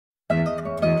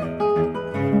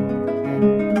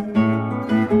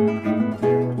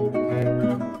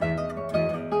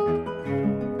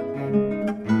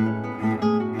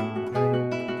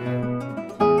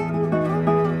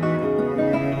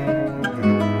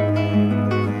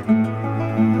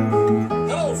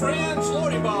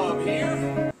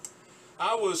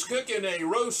cooking a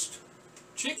roast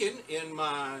chicken in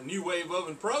my New Wave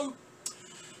Oven Pro,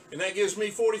 and that gives me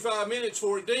 45 minutes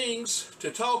before it dings to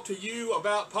talk to you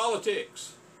about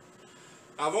politics.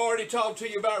 I've already talked to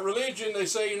you about religion. They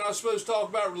say you're not supposed to talk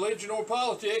about religion or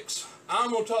politics.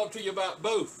 I'm going to talk to you about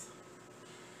both.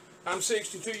 I'm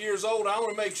 62 years old. I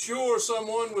want to make sure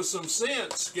someone with some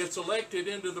sense gets elected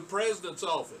into the president's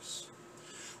office.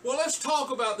 Well, let's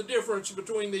talk about the difference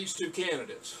between these two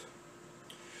candidates.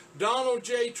 Donald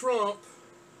J. Trump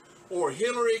or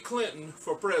Hillary Clinton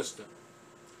for president.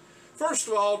 First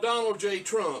of all, Donald J.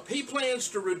 Trump. He plans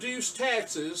to reduce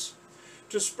taxes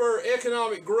to spur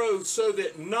economic growth so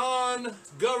that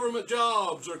non-government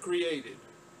jobs are created,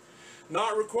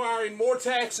 not requiring more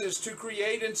taxes to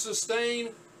create and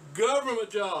sustain government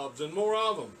jobs and more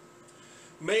of them.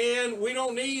 Man, we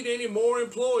don't need any more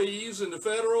employees in the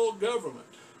federal government.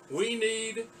 We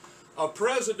need a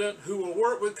president who will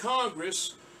work with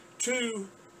Congress to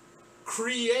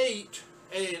create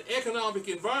an economic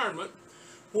environment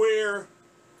where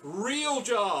real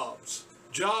jobs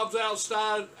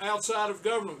outside of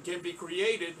government can be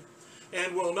created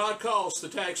and will not cost the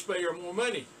taxpayer more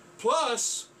money.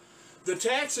 Plus, the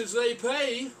taxes they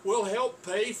pay will help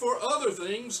pay for other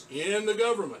things in the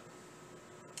government.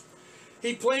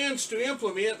 He plans to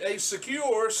implement a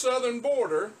secure southern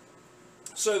border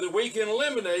so that we can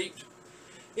eliminate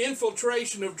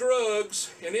infiltration of drugs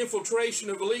and infiltration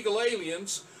of illegal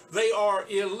aliens. They are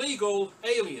illegal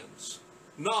aliens,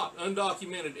 not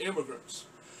undocumented immigrants.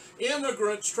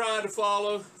 Immigrants try to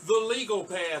follow the legal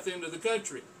path into the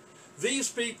country. These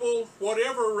people,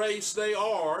 whatever race they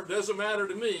are, doesn't matter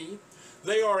to me.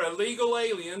 They are illegal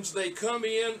aliens. They come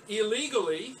in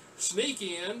illegally, sneak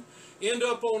in, end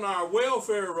up on our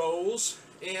welfare rolls,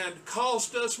 and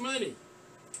cost us money.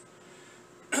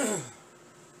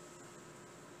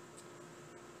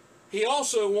 He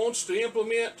also wants to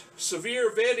implement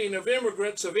severe vetting of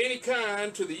immigrants of any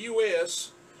kind to the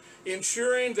U.S.,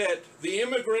 ensuring that the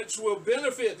immigrants will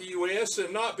benefit the U.S.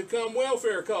 and not become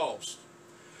welfare costs.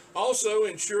 Also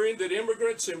ensuring that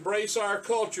immigrants embrace our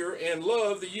culture and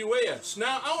love the U.S.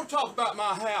 Now, I want to talk about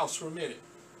my house for a minute.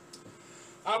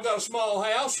 I've got a small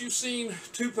house. You've seen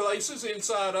two places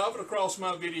inside of it across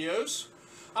my videos.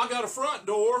 I've got a front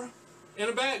door and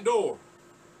a back door.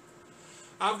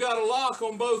 I've got a lock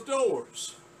on both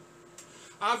doors.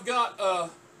 I've got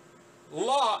a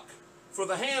lock for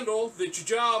the handle that you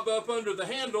job up under the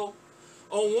handle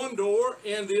on one door,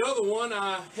 and the other one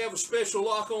I have a special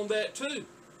lock on that too.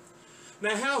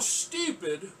 Now, how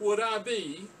stupid would I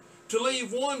be to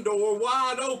leave one door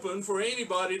wide open for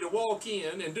anybody to walk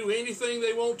in and do anything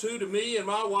they want to me and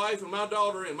my wife and my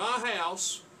daughter in my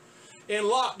house, and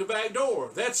lock the back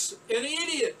door? That's an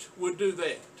idiot would do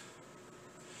that.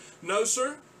 No,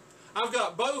 sir. I've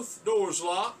got both doors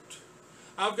locked.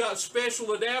 I've got special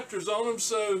adapters on them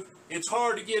so it's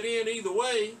hard to get in either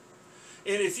way.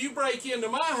 And if you break into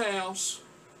my house,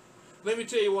 let me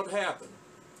tell you what happened.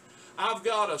 I've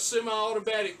got a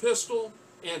semi-automatic pistol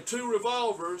and 2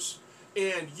 revolvers,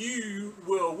 and you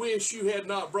will wish you had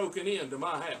not broken into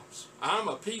my house. I'm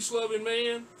a peace-loving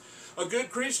man, a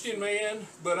good Christian man,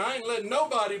 but I ain't letting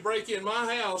nobody break in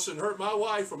my house and hurt my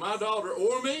wife or my daughter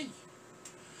or me.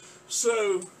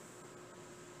 So,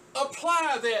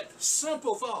 apply that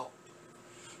simple thought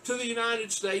to the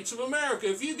United States of America.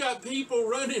 If you got people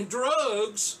running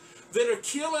drugs that are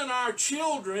killing our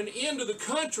children into the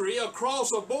country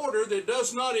across a border that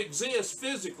does not exist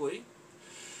physically,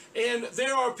 and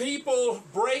there are people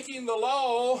breaking the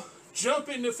law,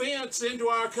 jumping the fence into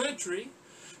our country,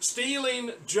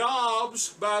 stealing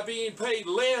jobs by being paid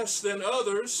less than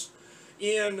others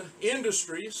in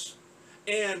industries,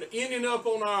 and ending up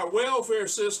on our welfare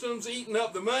systems, eating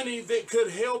up the money that could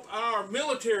help our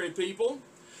military people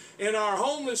and our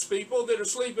homeless people that are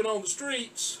sleeping on the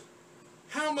streets,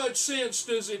 how much sense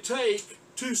does it take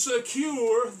to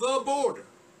secure the border?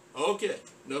 Okay,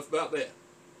 enough about that.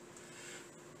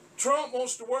 Trump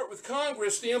wants to work with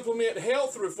Congress to implement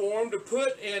health reform to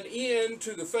put an end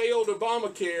to the failed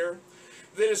Obamacare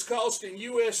that is costing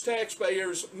U.S.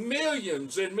 taxpayers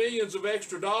millions and millions of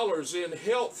extra dollars in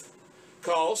health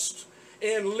costs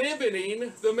and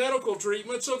limiting the medical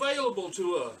treatments available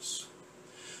to us.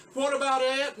 What about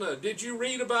Aetna? Did you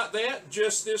read about that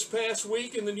just this past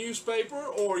week in the newspaper,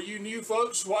 or you new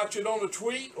folks watch it on a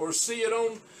tweet or see it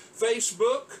on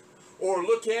Facebook or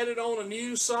look at it on a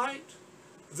news site?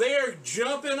 They're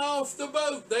jumping off the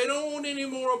boat. They don't want any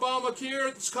more Obamacare.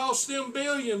 It's cost them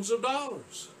billions of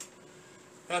dollars.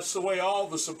 That's the way all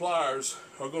the suppliers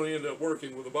are going to end up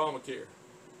working with Obamacare.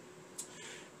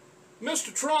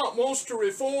 Mr. Trump wants to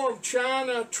reform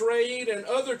China trade and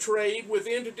other trade with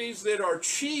entities that are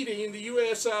cheating the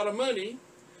U.S. out of money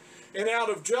and out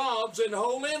of jobs in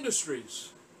whole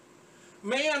industries.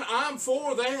 Man, I'm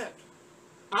for that.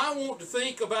 I want to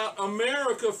think about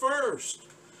America first.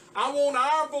 I want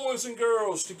our boys and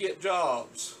girls to get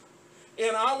jobs.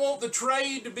 And I want the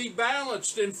trade to be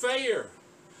balanced and fair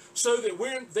so that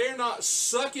they're not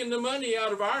sucking the money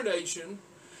out of our nation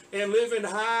and living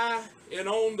high and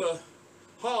on the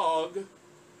hog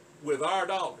with our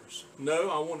dollars. No,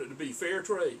 I want it to be fair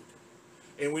trade.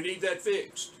 And we need that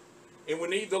fixed. And we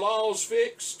need the laws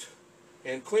fixed,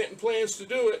 and Clinton plans to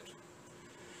do it,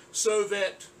 so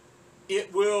that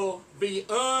it will be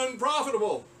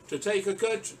unprofitable to take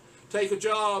a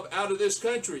job out of this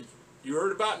country. You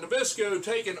heard about Nabisco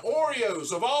taking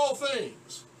Oreos, of all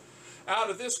things,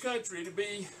 out of this country to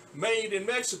be made in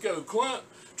Mexico.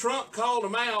 Trump called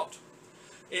them out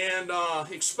and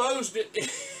exposed it,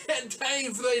 and dang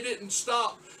if they didn't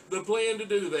stop the plan to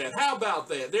do that. How about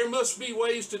that? There must be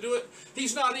ways to do it.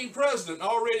 He's not even president,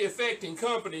 already affecting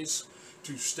companies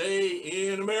to stay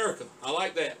in America. I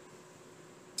like that.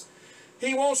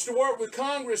 He wants to work with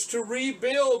Congress to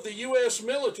rebuild the U.S.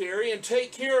 military and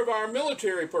take care of our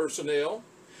military personnel.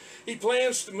 He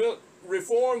plans to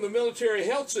reform the military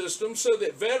health system so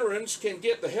that veterans can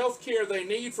get the health care they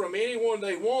need from anyone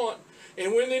they want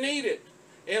and when they need it.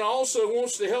 And also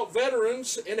wants to help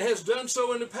veterans, and has done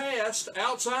so in the past,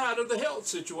 outside of the health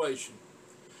situation.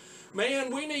 Man,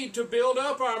 we need to build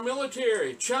up our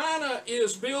military. China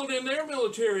is building their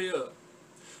military up.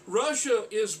 Russia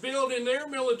is building their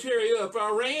military up.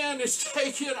 Iran is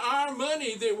taking our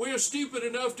money that we're stupid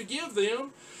enough to give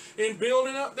them and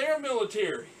building up their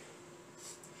military.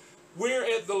 We're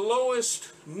at the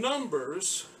lowest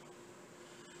numbers.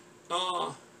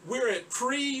 We're at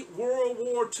pre-World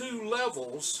War II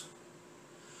levels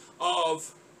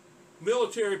of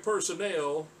military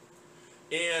personnel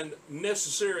and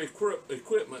necessary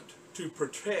equipment to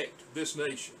protect this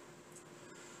nation.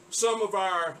 Some of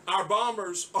our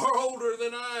bombers are older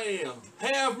than I am.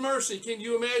 Have mercy, can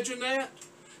you imagine that?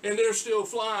 And they're still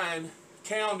flying,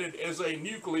 counted as a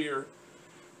nuclear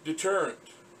deterrent.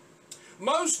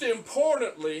 Most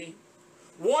importantly,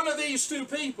 one of these two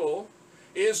people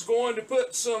is going to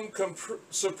put some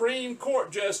Supreme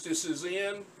Court justices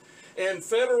in and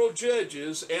federal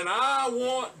judges, and I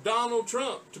want Donald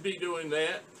Trump to be doing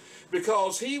that,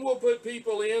 because he will put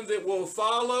people in that will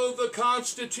follow the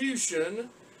Constitution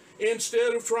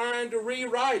instead of trying to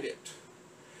rewrite it.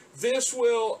 This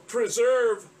will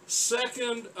preserve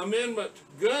Second Amendment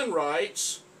gun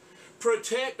rights,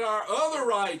 protect our other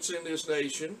rights in this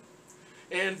nation,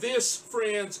 and this,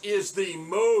 friends, is the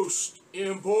most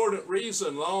important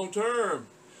reason long term.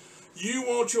 You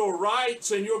want your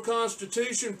rights and your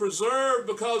Constitution preserved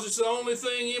because it's the only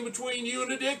thing in between you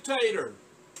and a dictator.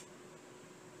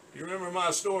 You remember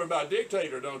my story about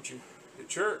dictator, don't you, at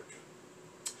church?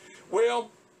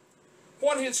 Well,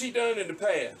 what has he done in the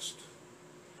past?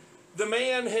 The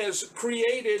man has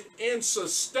created and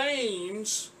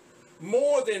sustains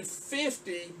more than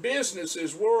 50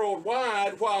 businesses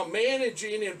worldwide while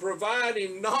managing and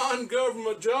providing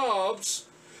non-government jobs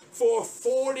for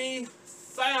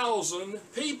 40,000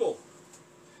 people.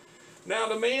 Now,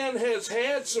 the man has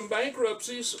had some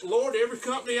bankruptcies. Lord, every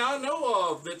company I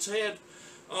know of that's had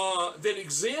that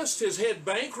exists has had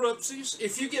bankruptcies.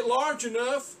 If you get large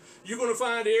enough, you're going to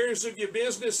find areas of your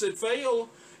business that fail,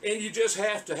 and you just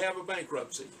have to have a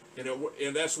bankruptcy, and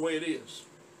that's the way it is.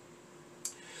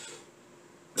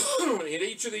 In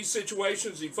each of these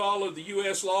situations, he followed the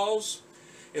U.S. laws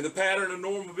and the pattern of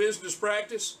normal business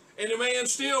practice, and the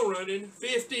man's still running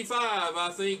 55,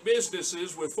 I think,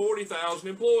 businesses with 40,000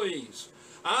 employees.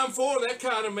 I'm for that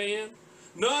kind of man.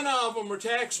 None of them are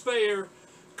taxpayer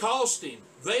costing.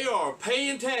 They are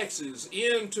paying taxes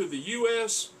into the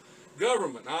U.S.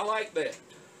 government. I like that.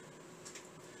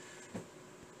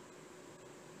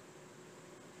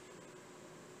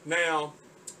 Now,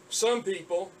 some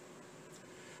people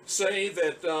say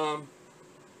that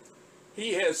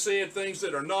he has said things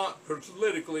that are not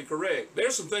politically correct.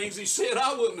 There's some things he said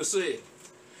I wouldn't have said.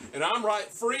 And I'm right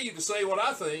free to say what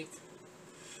I think.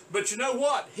 But you know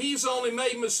what? He's only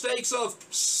made mistakes of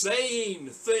saying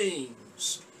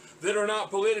things that are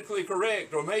not politically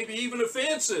correct or maybe even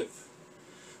offensive.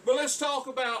 But let's talk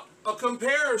about a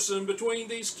comparison between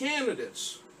these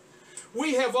candidates.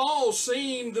 We have all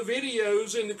seen the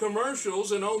videos in the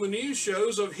commercials and on the news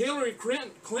shows of Hillary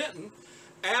Clinton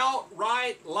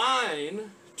outright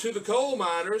lying to the coal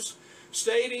miners,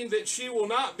 stating that she will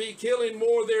not be killing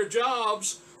more of their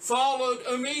jobs, followed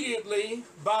immediately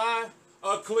by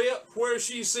a clip where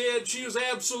she said she was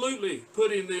absolutely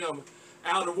putting them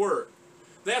out of work.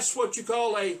 That's what you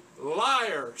call a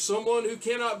liar, someone who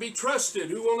cannot be trusted,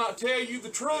 who will not tell you the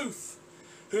truth,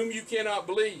 whom you cannot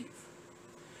believe.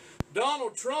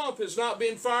 Donald Trump has not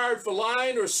been fired for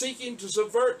lying or seeking to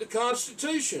subvert the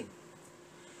Constitution.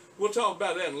 We'll talk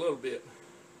about that in a little bit.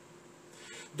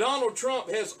 Donald Trump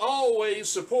has always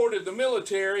supported the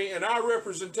military and our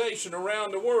representation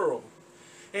around the world,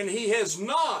 and he has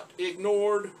not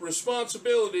ignored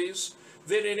responsibilities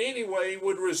that in any way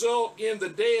would result in the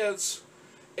deaths,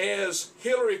 as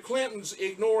Hillary Clinton's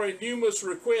ignoring numerous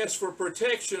requests for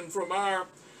protection from our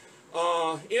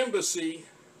embassy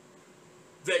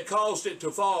that caused it to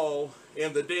fall,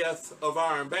 and the death of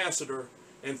our ambassador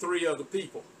and 3 other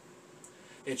people.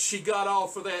 And she got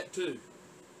off for that too.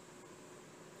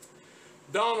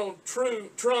 Donald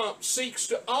Trump seeks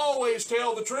to always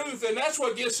tell the truth, and that's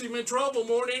what gets him in trouble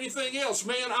more than anything else.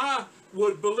 Man, I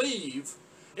would believe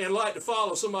and like to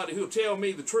follow somebody who'll tell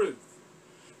me the truth.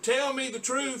 Tell me the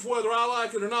truth whether I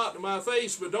like it or not to my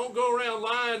face, but don't go around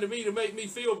lying to me to make me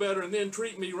feel better and then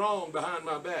treat me wrong behind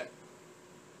my back.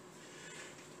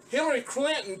 Hillary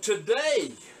Clinton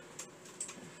today,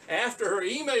 after her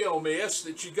email mess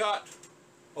that she got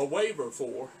a waiver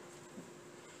for,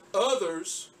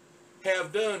 others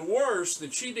have done worse than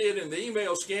she did in the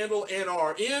email scandal and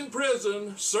are in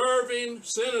prison serving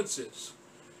sentences.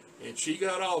 And she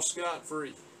got off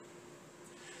scot-free.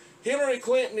 Hillary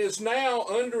Clinton is now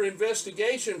under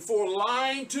investigation for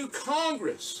lying to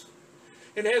Congress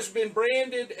and has been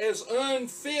branded as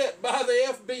unfit by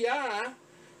the FBI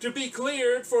to be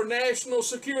cleared for national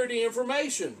security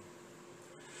information.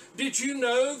 Did you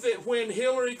know that when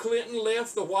Hillary Clinton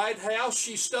left the White House,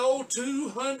 she stole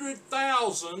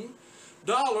 $200,000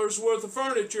 worth of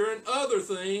furniture and other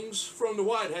things from the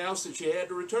White House that she had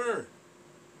to return?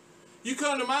 You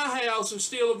come to my house and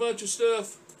steal a bunch of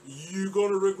stuff, you're going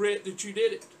to regret that you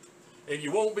did it, and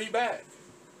you won't be back.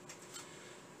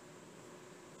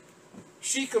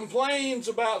 She complains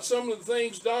about some of the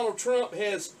things Donald Trump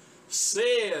has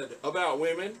said about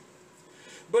women,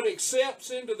 but accepts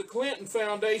into the Clinton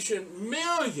Foundation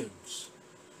millions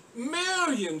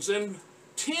and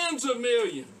tens of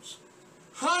millions,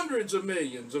 hundreds of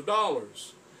millions of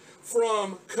dollars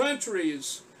from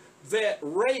countries that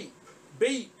rape,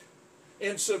 beat,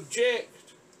 and subject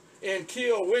and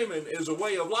kill women as a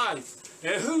way of life.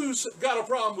 And who's got a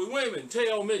problem with women?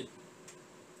 Tell me.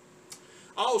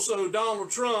 Also,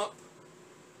 Donald Trump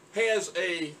has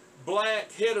a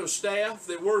black head of staff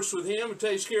that works with him and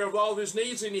takes care of all of his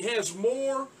needs, and he has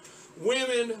more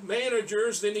women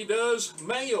managers than he does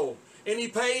male, and he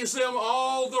pays them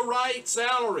all the right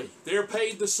salary. They're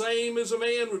paid the same as a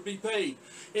man would be paid.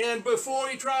 And before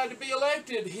he tried to be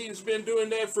elected, he's been doing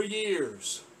that for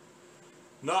years.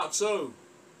 Not so.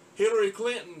 Hillary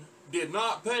Clinton did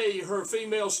not pay her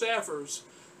female staffers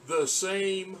the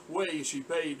same way she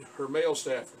paid her male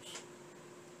staffers.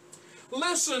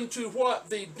 Listen to what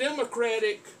the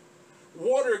Democratic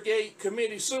Watergate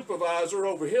Committee supervisor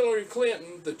over Hillary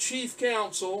Clinton, the chief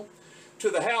counsel to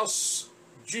the House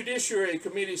Judiciary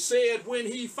Committee, said when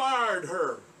he fired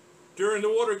her during the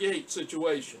Watergate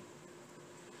situation.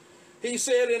 He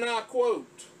said, and I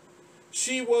quote,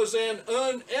 "She was an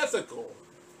unethical,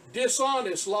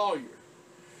 dishonest lawyer.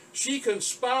 She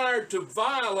conspired to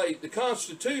violate the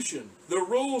Constitution, the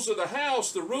rules of the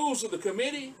House, the rules of the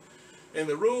committee, and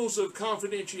the rules of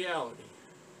confidentiality."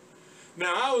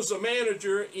 Now, I was a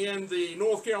manager in the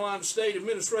North Carolina State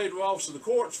Administrative Office of the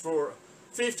Courts for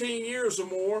 15 years or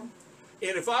more,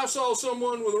 and if I saw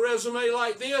someone with a resume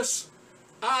like this,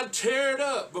 I'd tear it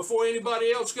up before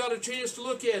anybody else got a chance to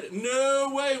look at it. No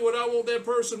way would I want that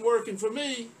person working for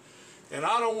me, and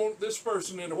I don't want this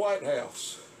person in the White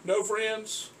House. No,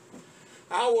 friends,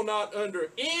 I will not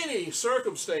under any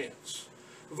circumstance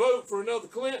vote for another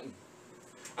Clinton.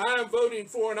 I am voting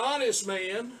for an honest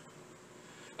man,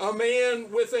 a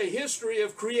man with a history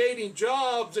of creating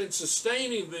jobs and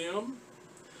sustaining them,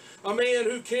 a man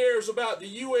who cares about the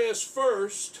U.S.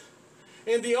 first,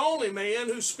 and the only man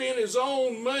who spent his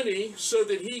own money so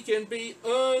that he can be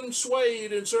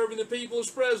unswayed in serving the people as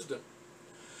president.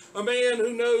 A man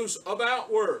who knows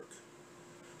about work,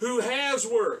 who has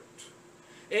worked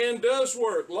and does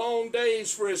work long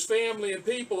days for his family and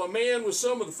people, a man with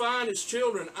some of the finest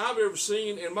children I've ever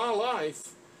seen in my life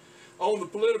on the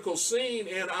political scene,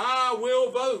 and I will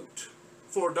vote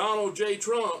for Donald J.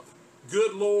 Trump,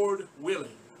 good Lord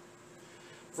willing.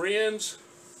 Friends,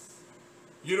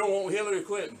 you don't want Hillary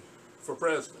Clinton for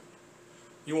president.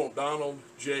 You want Donald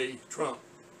J. Trump.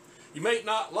 You may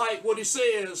not like what he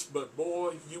says, but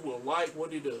boy, you will like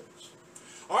what he does.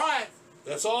 All right,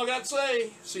 That's all I got to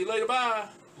say. See you later. Bye.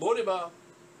 Lloydebob.